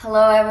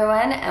Hello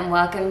everyone and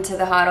welcome to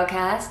the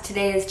HODLcast.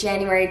 Today is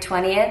January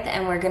 20th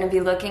and we're going to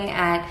be looking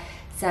at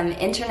some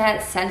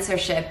internet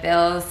censorship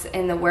bills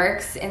in the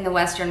works in the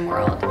Western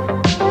world.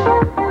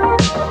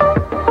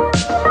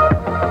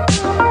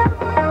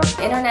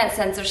 Internet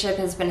censorship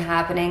has been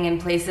happening in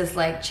places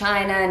like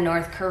China,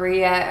 North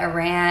Korea,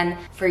 Iran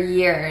for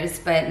years,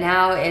 but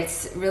now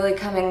it's really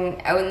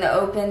coming out in the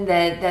open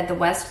that the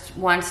West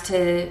wants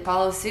to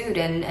follow suit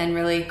and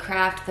really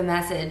craft the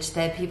message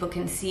that people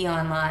can see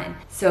online.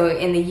 So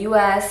in the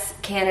US,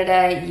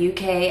 Canada,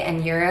 UK,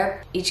 and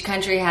Europe, each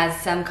country has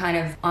some kind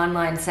of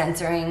online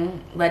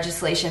censoring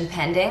legislation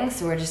pending,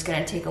 so we're just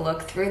going to take a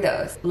look through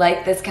those.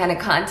 Like this kind of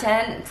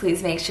content,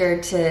 please make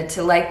sure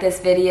to like this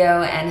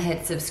video and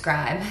hit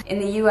subscribe. In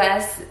the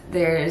US,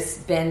 there's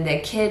been the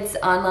Kids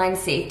Online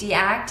Safety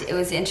Act. It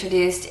was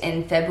introduced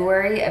in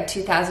February of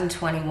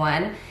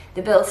 2021.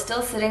 The bill is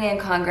still sitting in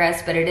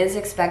Congress, but it is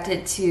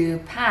expected to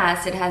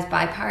pass. It has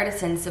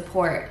bipartisan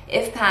support.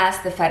 If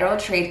passed, the Federal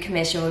Trade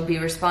Commission would be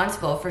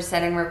responsible for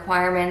setting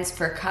requirements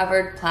for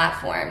covered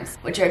platforms,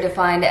 which are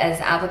defined as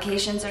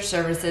applications or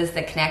services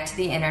that connect to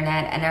the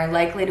internet and are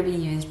likely to be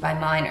used by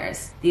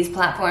minors. These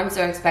platforms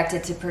are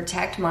expected to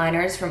protect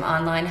minors from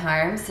online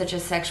harms, such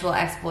as sexual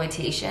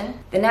exploitation.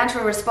 The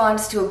natural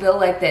response to a bill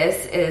like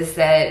this is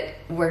that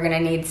we're going to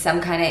need some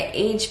kind of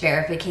age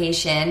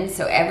verification,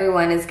 so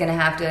everyone is going to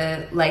have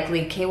to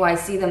likely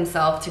KYC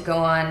themselves to go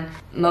on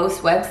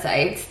most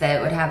websites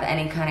that would have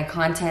any kind of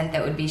content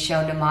that would be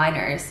shown to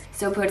minors.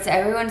 So it puts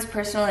everyone's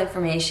personal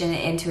information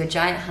into a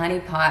giant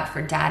honeypot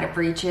for data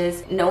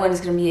breaches. No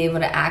one's going to be able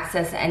to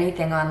access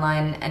anything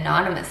online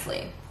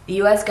anonymously.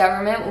 The US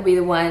government will be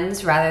the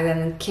ones, rather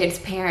than kids'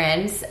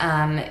 parents,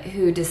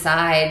 who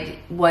decide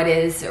what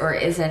is or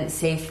isn't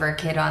safe for a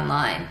kid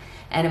online.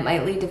 And it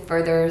might lead to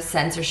further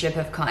censorship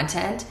of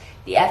content.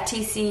 The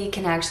FTC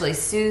can actually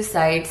sue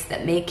sites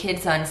that make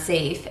kids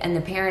unsafe, and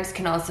the parents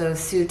can also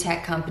sue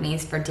tech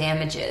companies for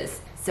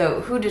damages.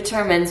 So who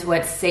determines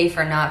what's safe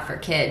or not for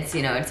kids?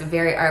 You know, it's a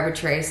very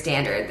arbitrary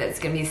standard that's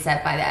going to be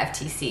set by the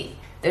FTC.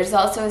 There's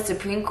also a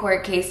Supreme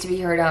Court case to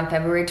be heard on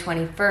February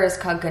 21st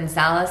called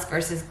Gonzalez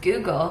versus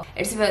Google.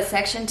 It's about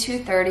Section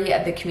 230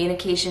 of the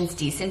Communications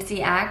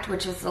Decency Act,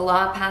 which was the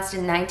law passed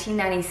in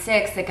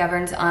 1996 that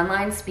governs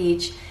online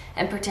speech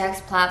and protects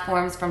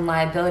platforms from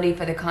liability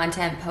for the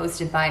content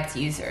posted by its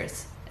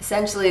users.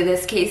 Essentially,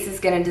 this case is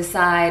going to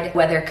decide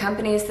whether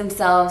companies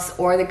themselves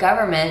or the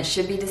government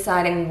should be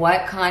deciding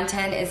what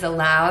content is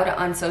allowed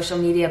on social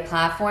media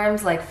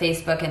platforms like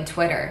Facebook and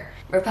Twitter.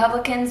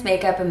 Republicans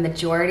make up a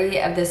majority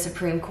of the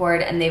Supreme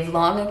Court, and they've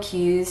long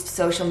accused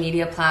social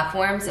media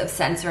platforms of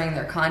censoring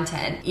their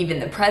content. Even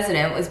the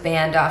president was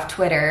banned off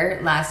Twitter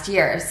last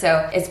year,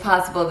 so it's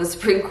possible the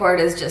Supreme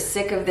Court is just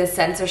sick of this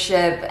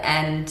censorship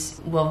and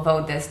will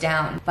vote this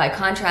down. By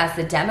contrast,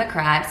 the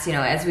Democrats,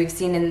 as we've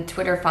seen in the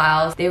Twitter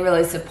files, they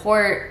really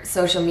support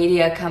social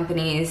media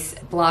companies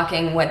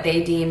blocking what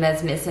they deem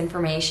as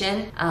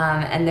misinformation,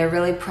 and they're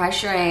really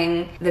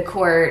pressuring the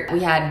court.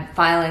 We had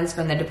filings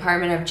from the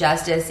Department of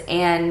Justice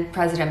and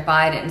President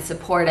Biden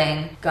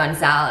supporting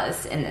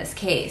Gonzalez in this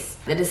case.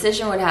 The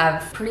decision would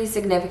have pretty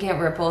significant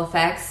ripple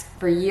effects.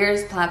 For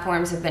years,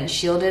 platforms have been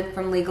shielded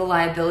from legal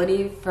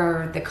liability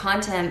for the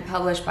content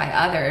published by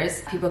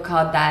others. People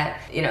called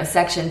that,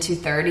 Section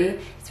 230.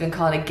 It's been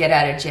called a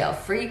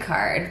get-out-of-jail-free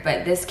card.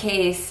 But this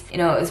case, it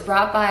was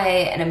brought by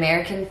an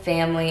American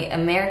family.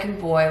 An American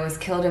boy was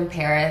killed in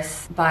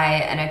Paris by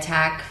an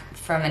attack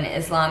from an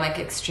Islamic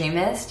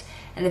extremist.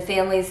 And the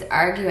family's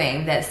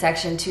arguing that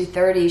Section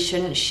 230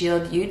 shouldn't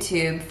shield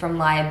YouTube from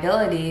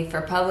liability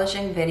for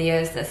publishing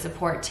videos that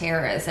support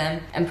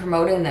terrorism and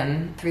promoting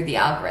them through the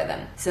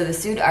algorithm. So the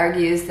suit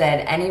argues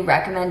that any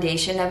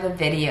recommendation of a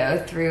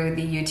video through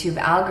the YouTube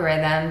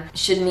algorithm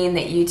should mean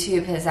that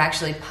YouTube has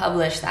actually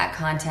published that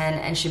content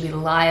and should be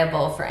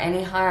liable for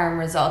any harm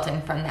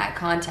resulting from that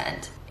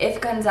content. If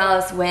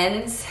Gonzalez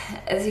wins,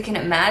 as you can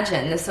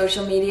imagine, the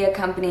social media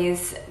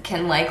companies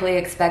can likely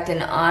expect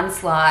an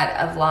onslaught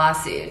of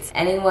lawsuits.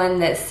 Anyone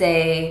that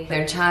say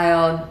their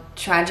child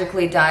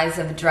tragically dies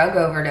of a drug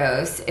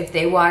overdose, if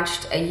they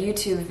watched a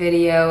YouTube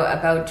video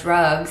about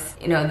drugs,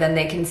 then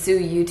they can sue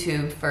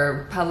YouTube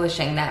for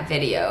publishing that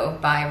video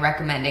by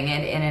recommending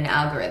it in an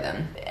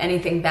algorithm.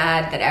 Anything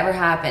bad that ever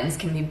happens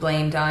can be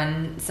blamed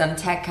on some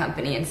tech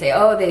company and say,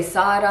 oh, they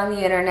saw it on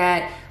the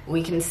internet,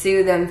 we can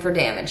sue them for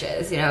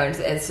damages.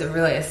 It's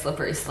really a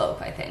slippery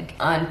slope, I think.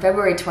 On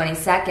February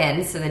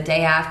 22nd, so the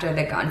day after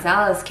the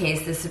Gonzalez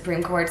case, the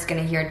Supreme Court's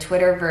going to hear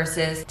Twitter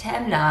versus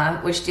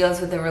Temna, which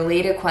deals with a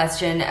related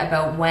question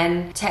about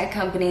when tech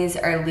companies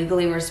are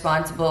legally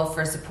responsible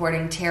for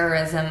supporting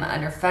terrorism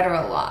under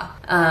federal law.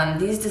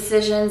 These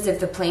decisions, if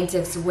the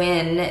plaintiffs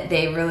win,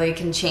 they really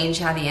can change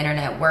how the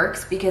internet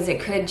works because it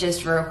could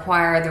just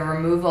require the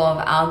removal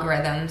of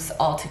algorithms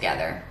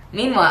altogether.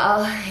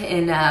 Meanwhile,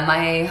 in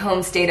my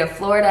home state of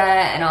Florida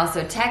and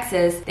also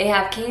Texas, they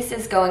have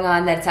cases going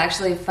on that's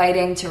actually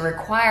fighting to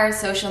require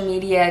social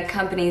media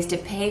companies to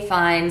pay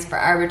fines for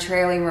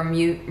arbitrarily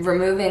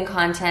removing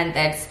content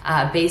that's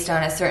based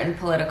on a certain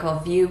political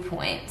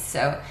viewpoint.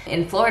 So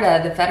in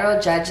Florida, the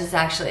federal judge has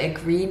actually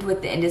agreed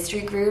with the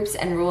industry groups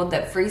and ruled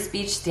that free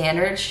speech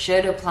standards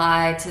should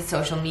apply to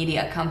social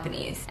media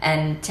companies.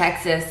 And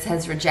Texas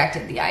has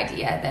rejected the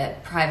idea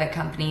that private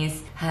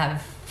companies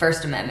have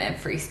First Amendment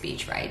free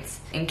speech rights.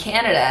 In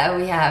Canada,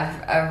 we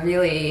have a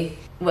really,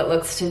 what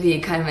looks to be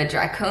kind of a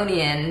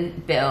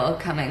draconian bill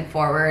coming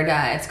forward.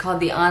 It's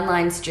called the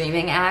Online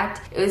Streaming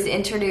Act. It was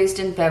introduced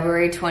in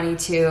February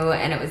 22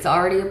 and it was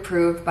already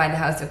approved by the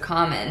House of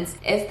Commons.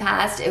 If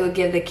passed, it would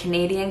give the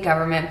Canadian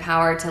government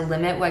power to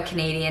limit what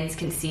Canadians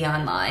can see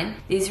online.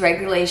 These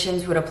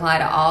regulations would apply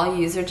to all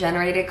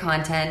user-generated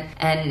content,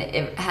 and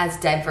it has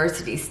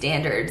diversity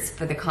standards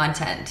for the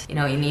content. You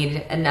know, you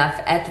need enough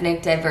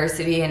ethnic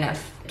diversity,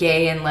 enough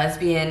gay and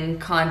lesbian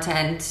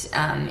content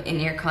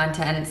in your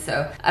content.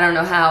 So I don't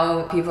know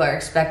how people are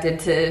expected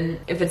to,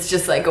 if it's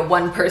just like a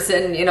one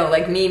person, you know,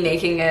 like me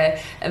making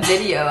a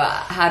video,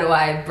 how do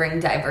I bring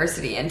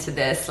diversity into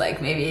this?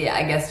 Like maybe,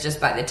 I guess just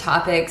by the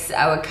topics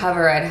I would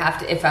cover, I'd have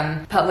to, if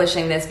I'm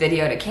publishing this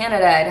video to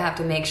Canada, I'd have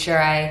to make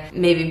sure I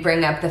maybe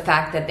bring up the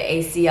fact that the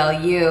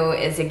ACLU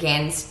is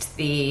against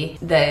the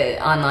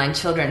Online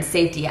Children's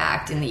Safety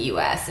Act in the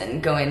US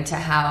and go into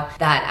how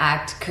that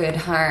act could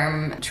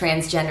harm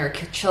transgender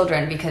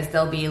children because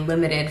they'll be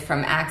limited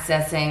from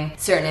accessing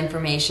certain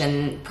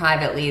information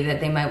privately that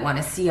they might want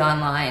to see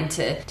online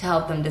to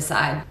help them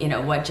decide, you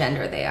know, what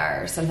gender they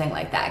are or something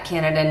like that.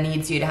 Canada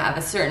needs you to have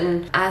a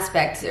certain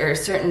aspect or a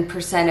certain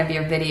percent of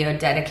your video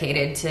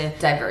dedicated to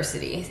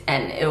diversity,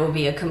 and it will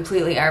be a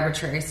completely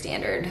arbitrary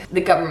standard.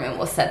 The government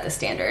will set the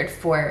standard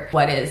for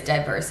what is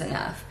diverse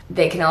enough.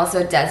 They can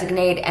also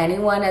designate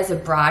anyone as a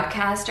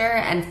broadcaster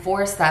and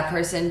force that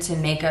person to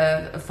make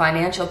a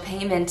financial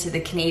payment to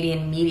the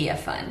Canadian Media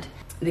Fund.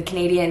 The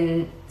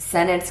Canadian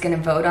Senate's going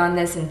to vote on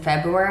this in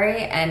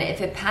February, and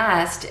if it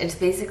passed, it's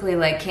basically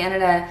like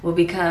Canada will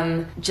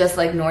become just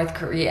like North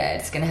Korea.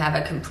 It's going to have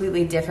a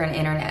completely different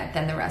internet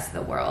than the rest of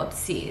the world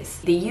sees.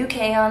 The UK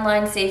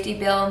Online Safety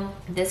Bill,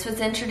 this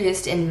was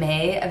introduced in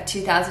May of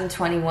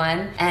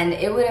 2021, and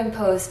it would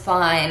impose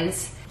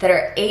fines that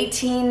are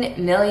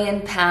 18 million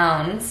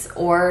pounds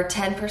or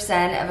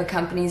 10% of a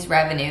company's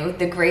revenue,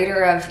 the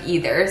greater of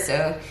either,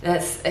 so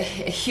that's a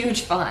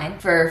huge fine,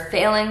 for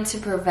failing to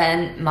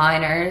prevent a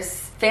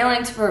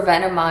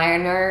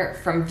minor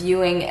from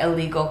viewing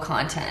illegal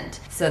content.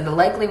 So the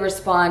likely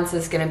response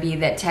is going to be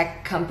that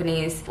tech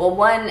companies, well,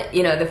 one,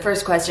 you know, the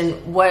first question,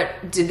 what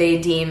do they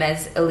deem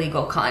as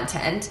illegal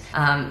content?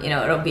 You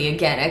know, it'll be,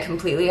 again, a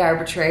completely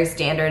arbitrary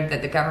standard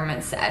that the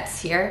government sets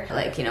here.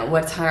 Like, you know,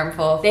 what's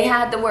harmful? They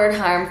had the word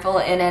harmful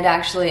in it,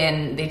 actually,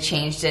 and they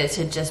changed it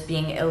to just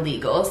being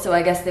illegal. So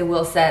I guess they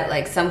will set,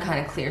 like, some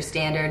kind of clear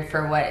standard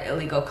for what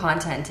illegal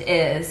content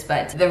is.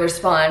 But the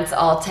response,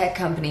 all tech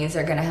companies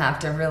are going to have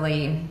to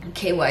really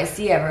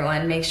KYC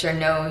everyone, make sure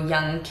no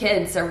young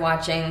kids are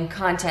watching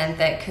content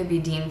that could be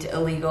deemed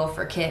illegal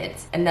for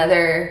kids.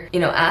 Another, you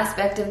know,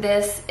 aspect of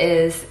this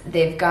is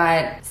they've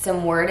got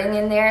some wording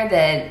in there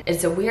that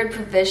it's a weird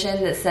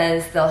provision that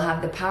says they'll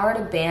have the power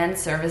to ban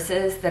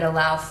services that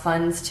allow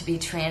funds to be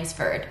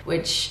transferred,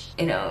 which,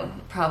 you know,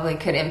 probably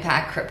could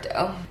impact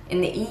crypto. In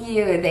the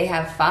EU, they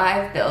have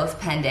 5 bills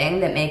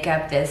pending that make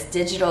up this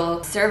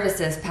digital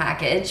services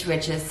package,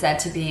 which is set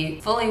to be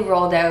fully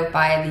rolled out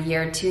by the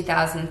year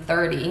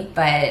 2030,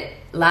 but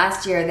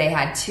last year they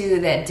had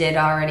 2 that did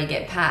already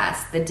get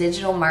passed, the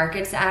Digital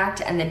Markets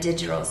Act and the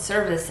Digital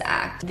Service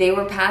Act. They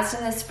were passed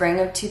in the spring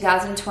of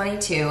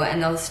 2022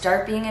 and they'll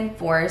start being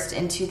enforced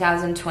in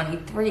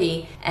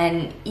 2023,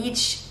 and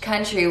each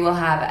country will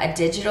have a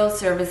digital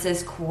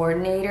services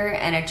coordinator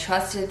and a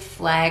trusted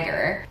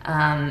flagger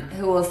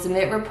who will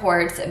submit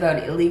reports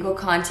about illegal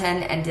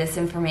content and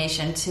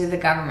disinformation to the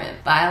government.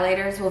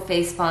 Violators will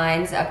face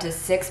fines up to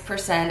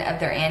 6% of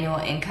their annual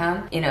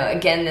income. You know,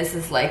 again, this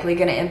is likely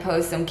going to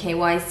impose some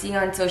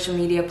KYC on social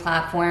media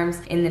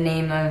platforms in the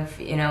name of,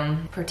 you know,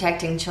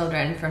 protecting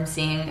children from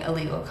seeing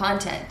illegal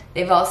content.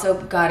 They've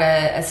also got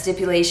a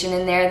stipulation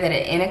in there that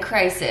in a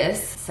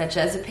crisis, such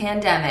as a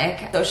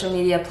pandemic, social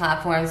media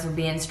platforms will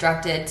be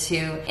instructed to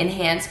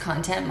enhance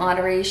content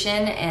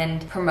moderation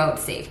and promote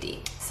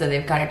safety. So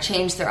they've got to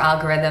change their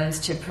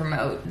algorithms to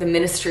promote the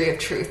Ministry of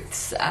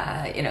Truth's,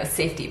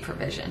 safety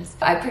provisions.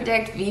 I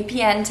predict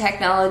VPN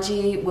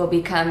technology will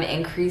become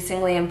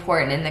increasingly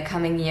important in the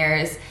coming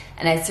years,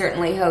 and I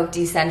certainly hope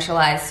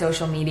decentralized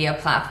social media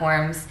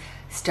platforms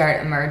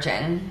start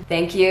emerging.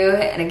 Thank you.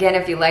 And again,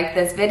 if you liked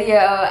this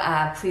video,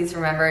 please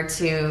remember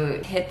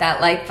to hit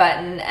that like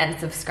button and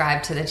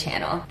subscribe to the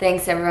channel.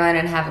 Thanks everyone,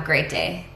 and have a great day.